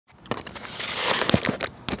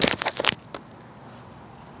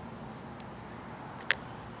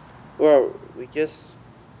Well, we just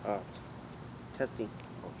testing.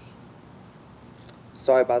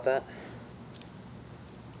 Sorry about that.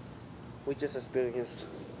 We just experienced.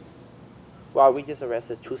 Well, we just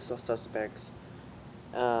arrested two suspects.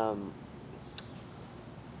 Um,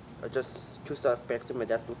 just two suspects in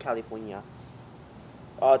Modesto, California.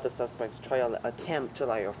 All the suspects attempt to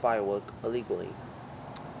light a firework illegally.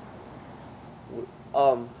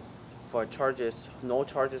 Um, for charges, no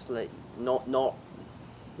charges,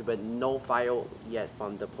 but no file yet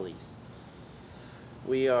from the police.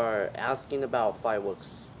 We are asking about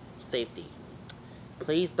fireworks safety.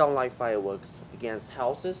 Please don't light fireworks against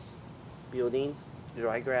houses, buildings,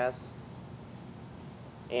 dry grass,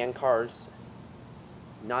 and cars,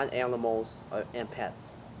 non-animals, and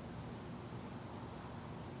pets.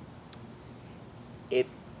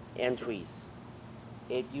 And trees.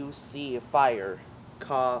 If you see a fire,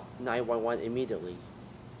 call 911 immediately.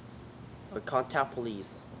 Or contact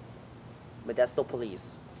police, Modesto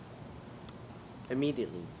police,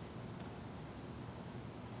 immediately.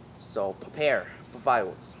 So prepare for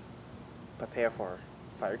fireworks. Prepare for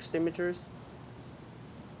fire extinguishers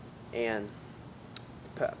and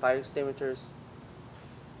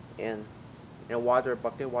and water,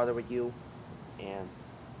 bucket water with you, and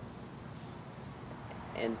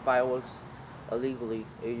fireworks illegally.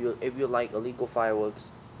 If you like illegal fireworks,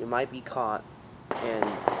 you might be caught. And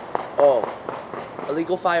oh,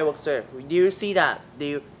 illegal fireworks, sir. Do you see that?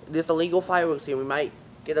 There's illegal fireworks here. We might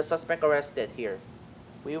get a suspect arrested here.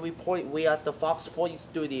 We at the Fox 40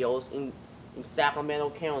 Studios in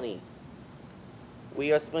Sacramento County.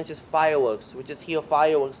 We are experiencing fireworks. We just hear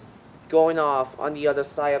fireworks going off on the other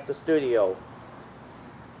side of the studio.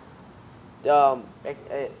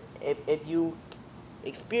 If you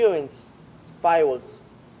experience fireworks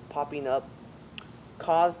popping up,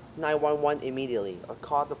 call 911 immediately or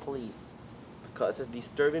call the police, because it's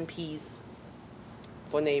disturbing peace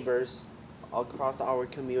for neighbors across our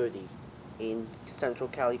community in Central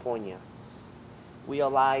California. We are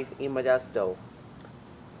live in Modesto.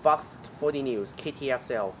 Fox 40 News,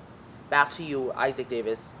 KTXL. Back to you, Isaac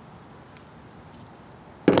Davis.